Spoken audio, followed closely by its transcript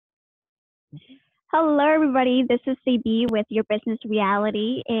Hello, everybody. This is CB with Your Business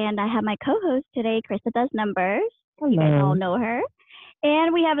Reality, and I have my co-host today, Krista Does Numbers. You guys all Hello. know her.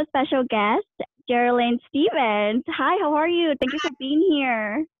 And we have a special guest, Jerilynn Stephens. Hi, how are you? Thank you for being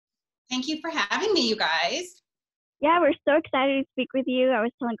here. Thank you for having me, you guys. Yeah, we're so excited to speak with you. I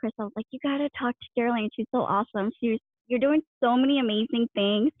was telling Krista, I was like, you gotta talk to Jerilynn. She's so awesome. You're doing so many amazing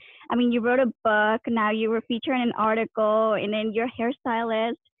things. I mean, you wrote a book. Now you were featured in an article, and then you're a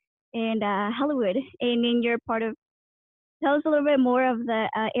hairstylist in Hollywood, and then you're part of. Tell us a little bit more of the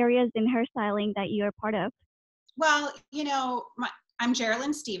areas in hairstyling that you're part of. Well, I'm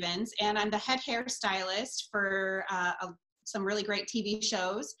Jerilynn Stephens, and I'm the head hairstylist for some really great TV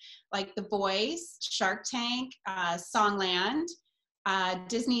shows like The Voice, Shark Tank, Songland,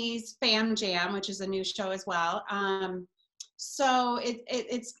 Disney's Fam Jam, which is a new show as well. So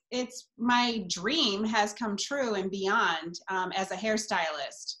it's my dream has come true and beyond as a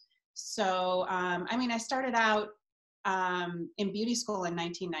hairstylist. So I started out in beauty school in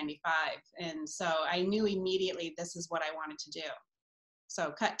 1995. And so I knew immediately this is what I wanted to do.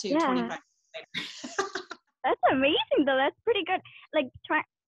 So cut to Yeah, 25 years later. that's amazing though. That's pretty good. Like try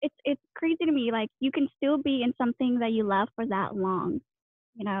it's crazy to me. Like you can still be in something that you love for that long,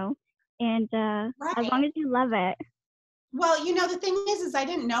 you know, and as Right. long as you love it. Well, the thing is I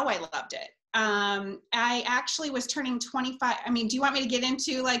didn't know I loved it. I actually was turning 25. I mean, do you want me to get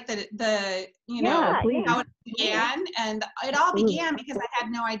into like Yeah, please. how it began? And it all Absolutely. began because I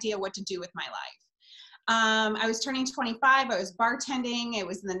had no idea what to do with my life. I was turning 25. I was bartending. It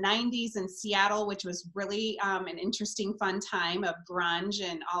was in the 90s in Seattle, which was really an interesting, fun time of grunge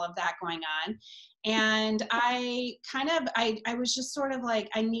and all of that going on. And I was just sort of like,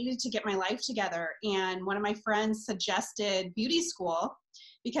 I needed to get my life together. And one of my friends suggested beauty school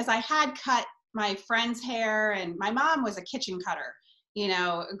because I had cut my friend's hair, and my mom was a kitchen cutter,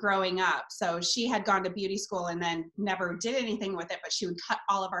 growing up. So she had gone to beauty school and then never did anything with it, but she would cut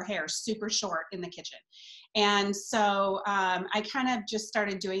all of our hair super short in the kitchen. And so I kind of just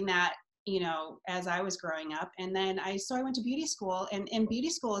started doing that, as I was growing up. And then I went to beauty school, and in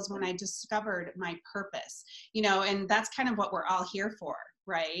beauty school is when I discovered my purpose, and that's kind of what we're all here for,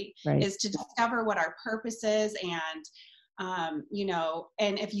 right? Right. Is to discover what our purpose is. And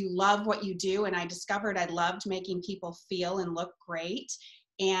and if you love what you do, and I discovered I loved making people feel and look great.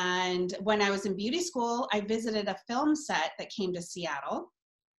 And when I was in beauty school, I visited a film set that came to Seattle.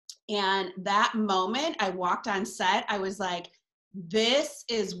 And that moment I walked on set, I was like, this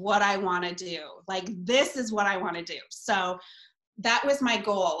is what I want to do. Like, this is what I want to do. So that was my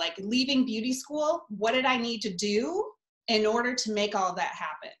goal. Like, leaving beauty school, what did I need to do in order to make all that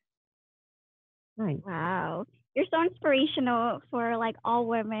happen? Nice. Wow, you're so inspirational for like all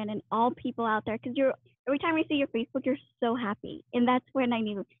women and all people out there. Because you're every time I see your Facebook, you're so happy, and that's when I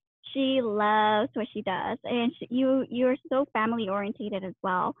knew she loves what she does, and you're so family orientated as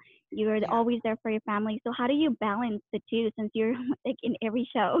well. You're Yeah. always there for your family. So how do you balance the two since you're like in every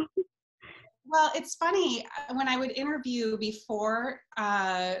show? Well, it's funny, when I would interview before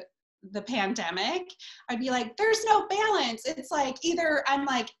the pandemic, I'd be like, there's no balance. It's like either I'm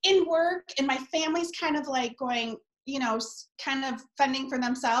like in work and my family's kind of like going, kind of fending for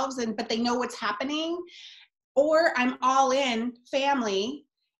themselves, but they know what's happening, or I'm all in family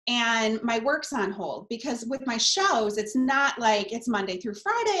and my work's on hold. Because with my shows, it's not like it's Monday through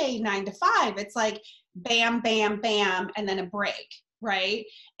Friday, 9 to 5. It's like bam, bam, bam, and then a break, right?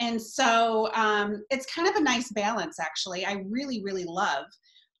 And so it's kind of a nice balance, actually. I really, really love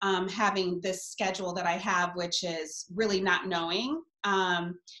having this schedule that I have, which is really not knowing.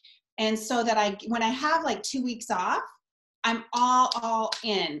 And so that when I have like 2 weeks off, I'm all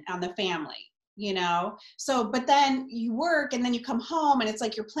in on the family. So, but then you work and then you come home and it's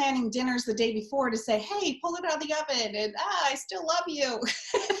like you're planning dinners the day before to say, hey, pull it out of the oven, and I still love you.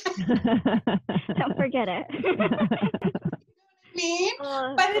 Don't forget it. mean,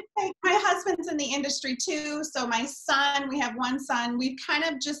 Oh, but it's like my husband's in the industry too. So my son, we have one son, we've kind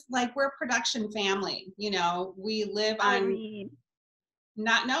of just like, we're a production family, we live I on mean,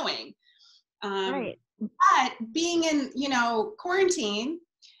 not knowing. Um, right. but being in, quarantine,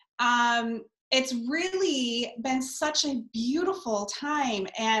 it's really been such a beautiful time.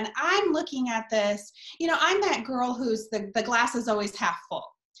 And I'm looking at this, I'm that girl who's the glass is always half full.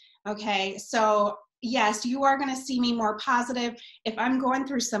 Okay. So yes, you are going to see me more positive. If I'm going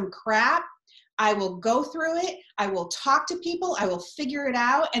through some crap, I will go through it. I will talk to people. I will figure it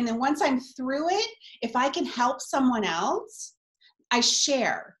out. And then once I'm through it, if I can help someone else, I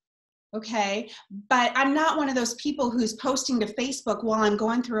share. Okay. But I'm not one of those people who's posting to Facebook while I'm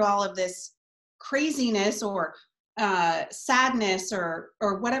going through all of this craziness or sadness or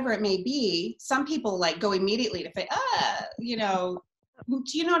whatever it may be, some people like go immediately to say, you know,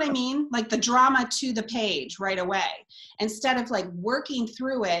 do you know what I mean? Like the drama to the page right away, instead of like working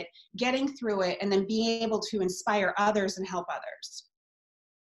through it, getting through it, and then being able to inspire others and help others.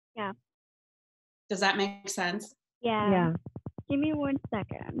 Yeah. Does that make sense? Yeah. Give me 1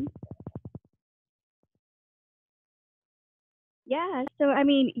 second. Yeah, so I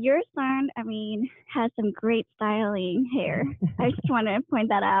mean, your son, I mean, has some great styling hair. I just want to point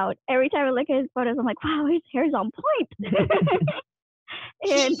that out. Every time I look at his photos, I'm like, wow, his hair's on point.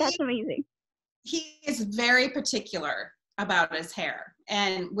 And that's amazing. He is very particular about his hair,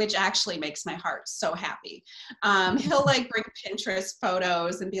 and which actually makes my heart so happy. He'll like bring Pinterest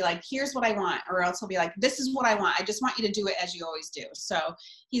photos and be like, here's what I want, or else he'll be like, this is what I want. I just want you to do it as you always do. So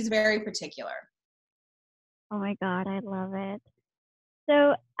he's very particular. Oh my God, I love it.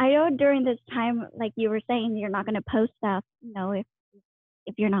 So I know during this time, like you were saying, you're not going to post stuff, you know, if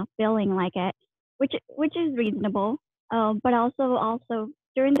you're not feeling like it, which is reasonable. But also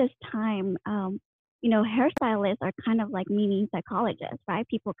during this time, you know, hairstylists are kind of like mini psychologists, right?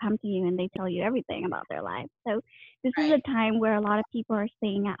 People come to you and they tell you everything about their life. So this is a time where a lot of people are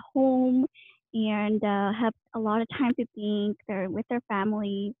staying at home and have a lot of time to think. They're with their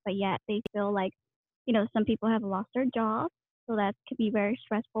families, but yet they feel like, you know, some people have lost their jobs. So that could be very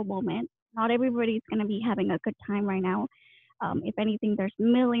stressful moments. Not everybody's going to be having a good time right now. If anything, there's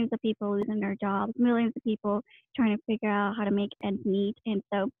millions of people losing their jobs, millions of people trying to figure out how to make ends meet. And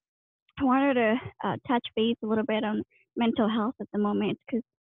so I wanted to touch base a little bit on mental health at the moment, because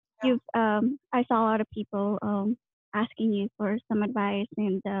I saw a lot of people asking you for some advice,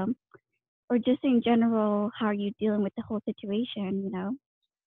 and or just in general, how are you dealing with the whole situation, you know?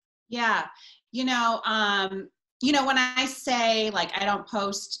 Yeah. When I say like I don't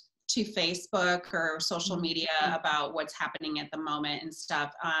post to Facebook or social media about what's happening at the moment and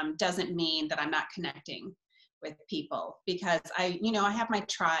stuff, doesn't mean that I'm not connecting with people, because I have my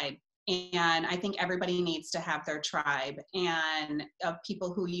tribe, and I think everybody needs to have their tribe and of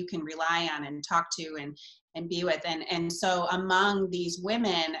people who you can rely on and talk to and be with. And so among these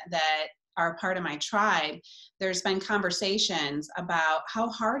women that are part of my tribe, there's been conversations about how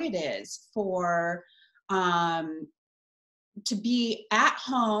hard it is for to be at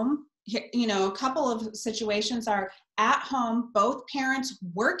home. A couple of situations are at home, both parents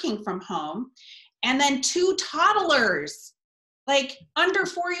working from home, and then 2 toddlers, like under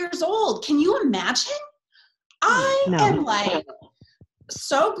 4 years old. Can you imagine? I am like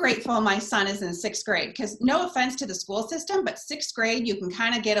so grateful my son is in 6th grade, because no offense to the school system, but 6th grade you can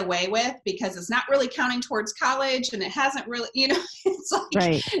kind of get away with, because it's not really counting towards college, and it hasn't really, it's like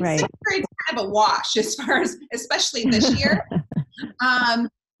right. 6th grade's kind of a wash as far as, especially this year.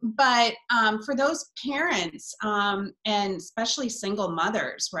 But for those parents, and especially single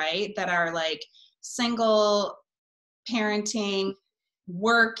mothers, right, that are like single parenting,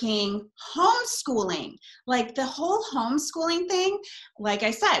 working, homeschooling, like the whole homeschooling thing, like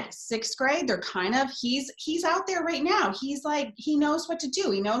I said, 6th grade, they're kind of, he's out there right now. He's like, he knows what to do.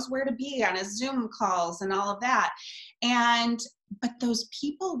 He knows where to be on his Zoom calls and all of that. But those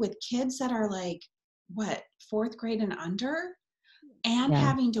people with kids that are like, what, 4th grade and under, and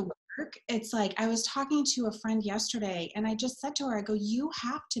having to work, it's like, I was talking to a friend yesterday, and I just said to her, I go, you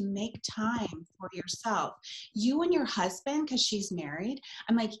have to make time for yourself. You and your husband, because she's married,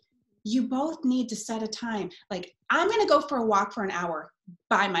 I'm like, you both need to set a time. Like, I'm going to go for a walk for an hour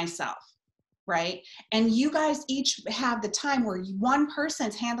by myself, right? And you guys each have the time where one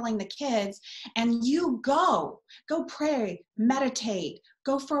person's handling the kids, and you go pray, meditate,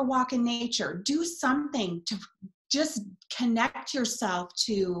 go for a walk in nature, do something to just connect yourself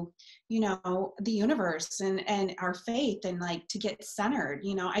to, the universe and our faith, and like to get centered.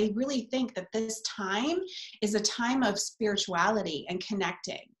 I really think that this time is a time of spirituality and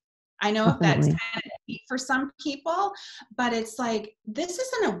connecting. I know if that's kind of deep for some people, but it's like, this is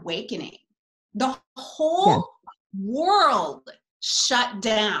an awakening. The whole world shut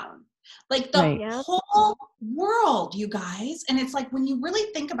down. Like the whole world, you guys. And it's like, when you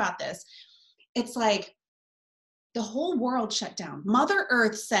really think about this, it's like, the whole world shut down. Mother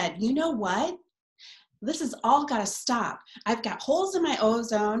Earth said, you know what? This has all got to stop. I've got holes in my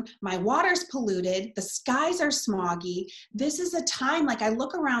ozone. My water's polluted. The skies are smoggy. This is a time, like I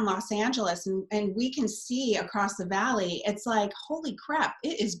look around Los Angeles and we can see across the valley. It's like, holy crap,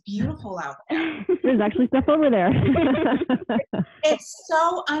 it is beautiful out there. There's actually stuff over there. It's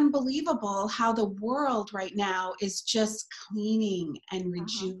so unbelievable how the world right now is just cleaning and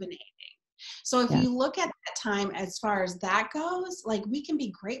rejuvenating. So if you look at that time as far as that goes, like we can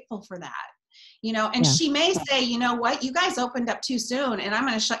be grateful for that. and she may say, you know what, you guys opened up too soon and I'm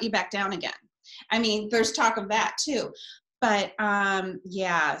going to shut you back down again. I mean, there's talk of that too. But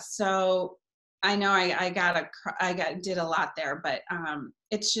so I know I did a lot there, but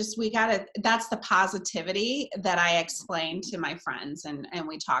it's just, that's the positivity that I explain to my friends and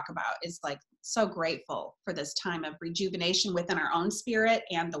we talk about, is like, so grateful for this time of rejuvenation within our own spirit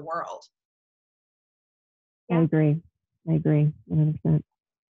and the world. I agree 100%.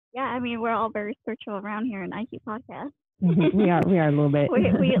 Yeah, I mean, we're all very spiritual around here in IQ Podcast. we are a little bit.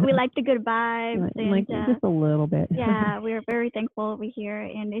 we like the good vibes. Like just a little bit. Yeah, we're very thankful over here.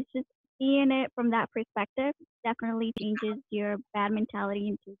 And it's just seeing it from that perspective definitely changes your bad mentality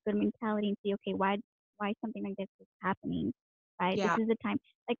into good mentality and see, okay, why something like this is happening, right? Yeah. This is the time.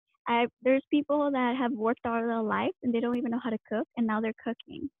 Like, there's people that have worked all their life and they don't even know how to cook, and now they're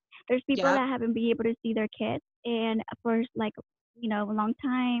cooking. There's people that haven't been able to see their kids and for like, a long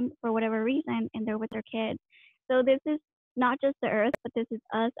time for whatever reason, and they're with their kids. So this is not just the earth, but this is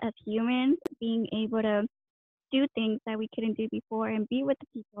us as humans being able to do things that we couldn't do before and be with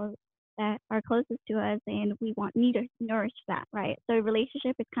the people that are closest to us, and we need to nourish that, right? So a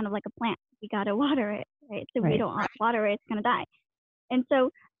relationship is kind of like a plant. We got to water it, right? So if we don't water it, it's going to die. And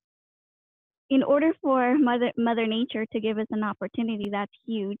so in order for Mother Nature to give us an opportunity, that's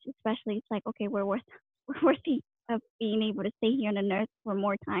huge, especially it's like, okay, we're worthy of being able to stay here on the earth for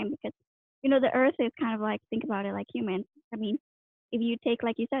more time, because the earth is kind of like, think about it like humans. I mean, if you take,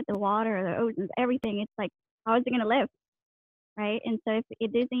 like you said, the water, the oceans, everything, it's like, how is it going to live, right? And so if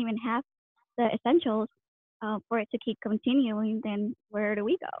it doesn't even have the essentials for it to keep continuing, then where do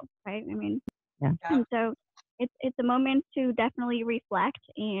we go, right? I mean, and so it's a moment to definitely reflect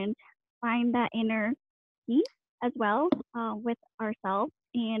and find that inner peace as well with ourselves,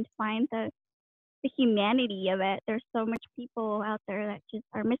 and find the humanity of it. There's so much people out there that just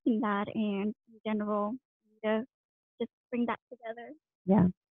are missing that, and in general, to just bring that together. Yeah.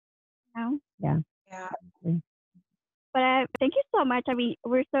 Yeah. But thank you so much. I mean,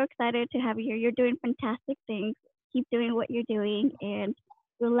 we're so excited to have you here. You're doing fantastic things. Keep doing what you're doing, and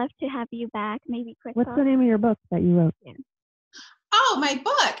we'd love to have you back. Maybe Crystal. What's the name of your book that you wrote? Yeah. Oh, my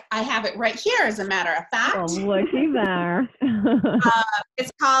book. I have it right here, as a matter of fact. Oh, looky there.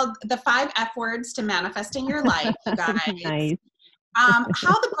 It's called The 5 F Words to Manifesting Your Life, you guys. Nice. How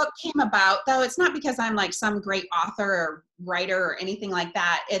the book came about, though, it's not because I'm like some great author or writer or anything like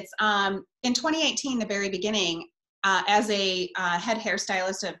that. It's in 2018, the very beginning, as a head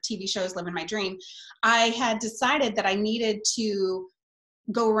hairstylist of TV shows Living My Dream, I had decided that I needed to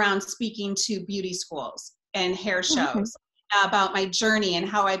go around speaking to beauty schools and hair shows about my journey and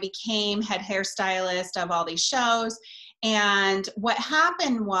how I became head hairstylist of all these shows. And what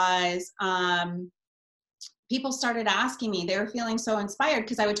happened was people started asking me, they were feeling so inspired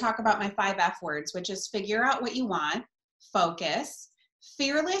because I would talk about my 5 F words, which is figure out what you want, focus,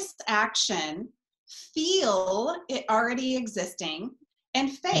 fearless action, feel it already existing,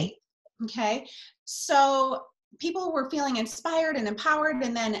 and faith. Okay. So people were feeling inspired and empowered.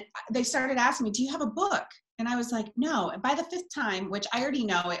 And then they started asking me, do you have a book? And I was like, no. And by the 5th time, which I already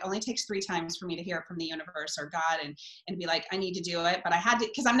know, it only takes 3 times for me to hear it from the universe or God and be like, I need to do it. But I had to,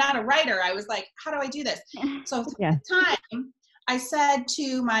 because I'm not a writer. I was like, how do I do this? So the 5th time, I said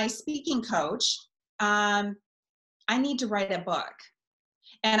to my speaking coach, I need to write a book.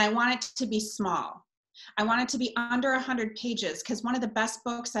 And I want it to be small. I want it to be under 100 pages, because one of the best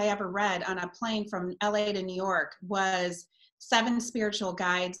books I ever read on a plane from LA to New York was the 7 spiritual,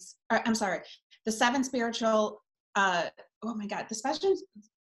 pause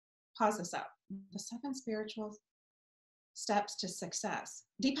this up. The 7 spiritual steps to success.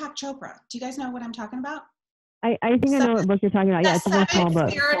 Deepak Chopra. Do you guys know what I'm talking about? I think I know what book you're talking about. Yeah, it's a very small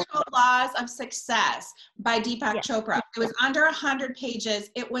book. 7 Spiritual Laws of Success by Deepak Chopra. It was under 100 pages.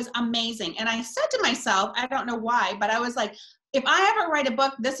 It was amazing. And I said to myself, I don't know why, but I was like, if I ever write a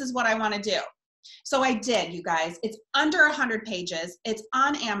book, this is what I want to do. So I did, you guys. It's under 100 pages. It's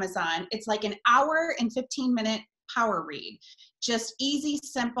on Amazon. It's like an hour and 15-minute power read. Just easy,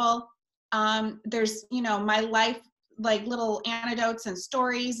 simple. There's, my life, like little anecdotes and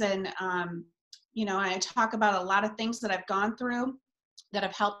stories, and I talk about a lot of things that I've gone through that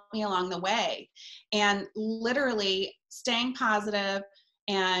have helped me along the way. And literally staying positive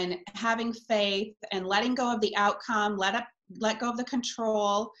and having faith and letting go of the outcome, let go of the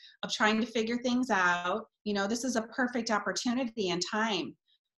control of trying to figure things out. This is a perfect opportunity and time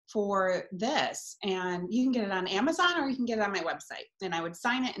for this. And you can get it on Amazon or you can get it on my website. And I would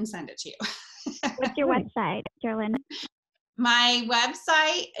sign it and send it to you. What's your website, Jerilynn? My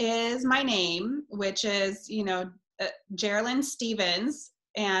website is my name, which is, Jerilynn Stephens,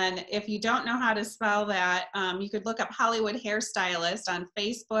 And if you don't know how to spell that, you could look up Hollywood Hairstylist on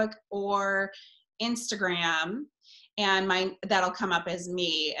Facebook or Instagram, and that'll come up as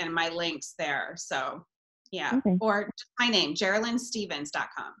me and my links there. So yeah, Okay. or my name,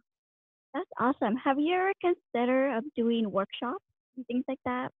 JerilynStephens.com. That's awesome. Have you ever considered of doing workshops and things like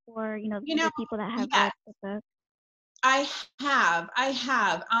that for, the people that have yeah, read the book? I have.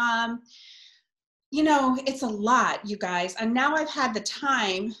 It's a lot, you guys. And now I've had the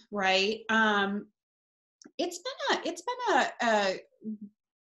time, right? It's been a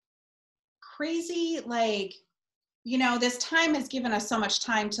crazy, like, this time has given us so much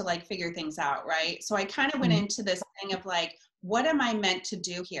time to like figure things out, right? So I kind of went into this thing of like, what am I meant to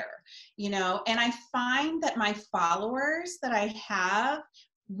do here? And I find that my followers that I have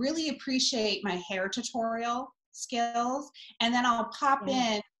really appreciate my hair tutorial skills. And then I'll pop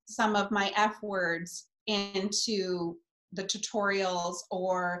in some of my F words into the tutorials,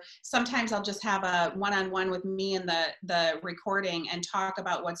 or sometimes I'll just have a one-on-one with me in the recording and talk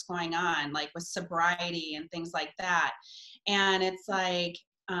about what's going on, like with sobriety and things like that. And it's like,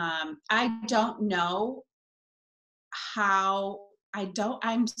 I don't know how I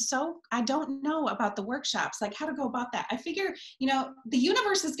don't know about the workshops, like how to go about that. I figure, the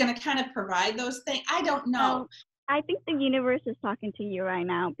universe is going to kind of provide those things. I don't know. I think the universe is talking to you right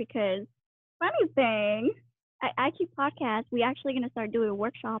now, because funny thing, I keep podcasts. We're actually going to start doing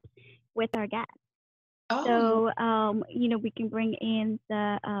workshops with our guests. Oh. So, we can bring in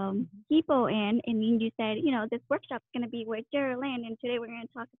the people in, and you said, this workshop's going to be with Jerilynn, and today we're going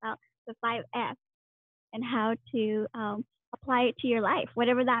to talk about the 5 F's and how to apply it to your life,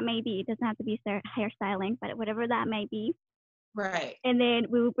 whatever that may be. It doesn't have to be hairstyling, but whatever that may be. Right. And then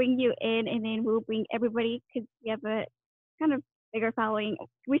we will bring you in, and then we'll bring everybody, because we have a kind of bigger following.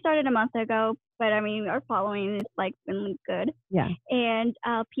 We started a month ago, but I mean, our following is like been good. Yeah. And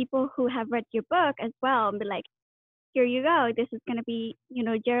people who have read your book as well, and be like, here you go. This is going to be,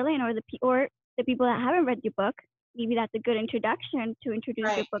 Jerilynn, or the people that haven't read your book. Maybe that's a good introduction to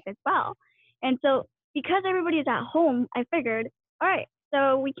introduce your book as well. And so, because everybody is at home, I figured, all right,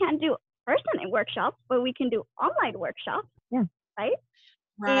 so we can't do person workshops, but we can do online workshops. Yeah. Right?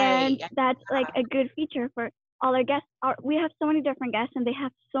 Right. And that's like a good feature for all our guests. We have so many different guests, and they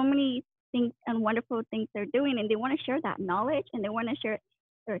have so many things and wonderful things they're doing, and they want to share that knowledge, and they want to share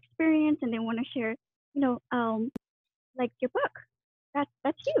their experience, and they want to share, like your book.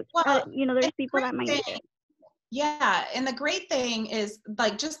 That's huge. Well, there's people that might need it. Yeah, and the great thing is,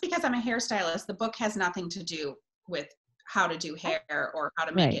 like, just because I'm a hairstylist, the book has nothing to do with how to do hair or how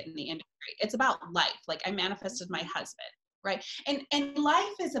to make it in the industry. It's about life. Like, I manifested my husband, right? And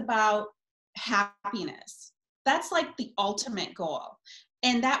life is about happiness. That's like the ultimate goal.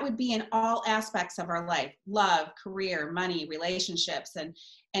 And that would be in all aspects of our life: love, career, money, relationships,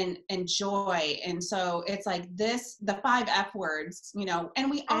 and joy. And so it's like this, the 5 F words, and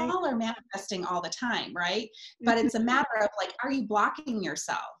we all are manifesting all the time, right? But it's a matter of like, are you blocking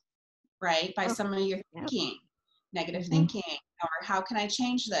yourself, right? By some of your thinking, negative thinking, or how can I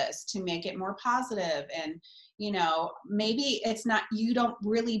change this to make it more positive? And, maybe it's not, you don't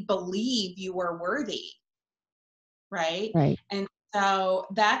really believe you are worthy, right? And so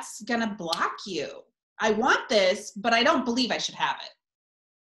that's going to block you. I want this, but I don't believe I should have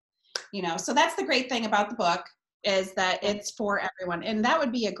it. So that's the great thing about the book, is that it's for everyone. And that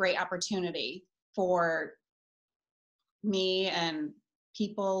would be a great opportunity for me and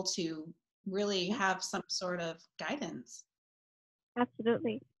people to really have some sort of guidance.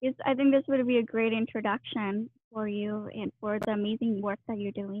 Absolutely. I think this would be a great introduction for you and for the amazing work that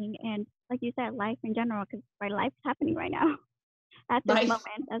you're doing. And like you said, life in general, because life's happening right now at this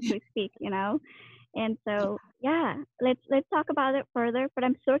moment as we speak, And so, let's talk about it further. But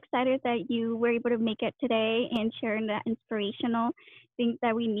I'm so excited that you were able to make it today and sharing the inspirational things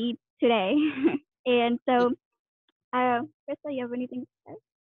that we need today. And so, Krista, you have anything to say?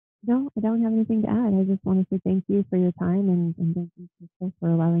 No, I don't have anything to add. I just want to say thank you for your time, and thank you, Krista, for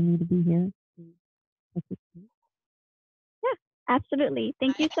allowing me to be here. Yeah, absolutely.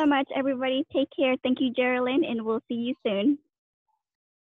 Thank you so much, everybody. Take care. Thank you, Jerilynn, and we'll see you soon.